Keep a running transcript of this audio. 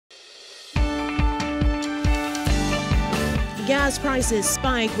Gas prices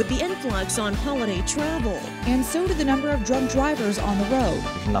spike with the influx on holiday travel. And so did the number of drunk drivers on the road.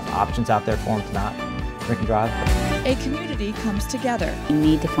 There's enough options out there for them to not drink and drive. A community comes together. We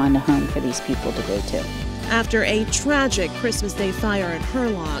need to find a home for these people to go to. After a tragic Christmas Day fire in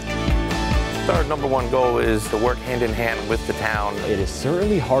Hurlock. Our number one goal is to work hand in hand with the town. It is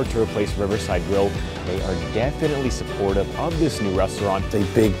certainly hard to replace Riverside Grill. They are definitely supportive of this new restaurant. It's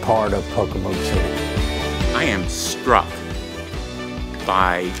a big part of Pocomoke City. I am struck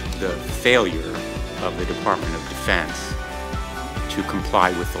by the failure of the Department of Defense to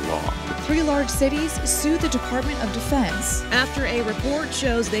comply with the law. 3 large cities sued the Department of Defense After a report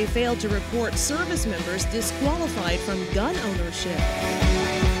shows they failed to report service members disqualified from gun ownership.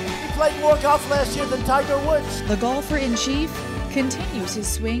 He played more golf last year than Tiger Woods. The golfer-in-chief continues his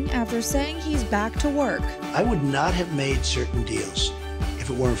swing after saying he's back to work. I would not have made certain deals if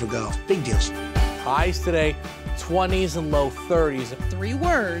it weren't for golf. Big deals. Highs today, 20s and low 30s. 3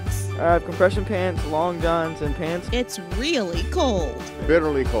 words. I have compression pants, long johns, and pants. It's really cold.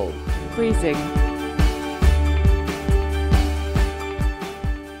 Bitterly cold. Freezing.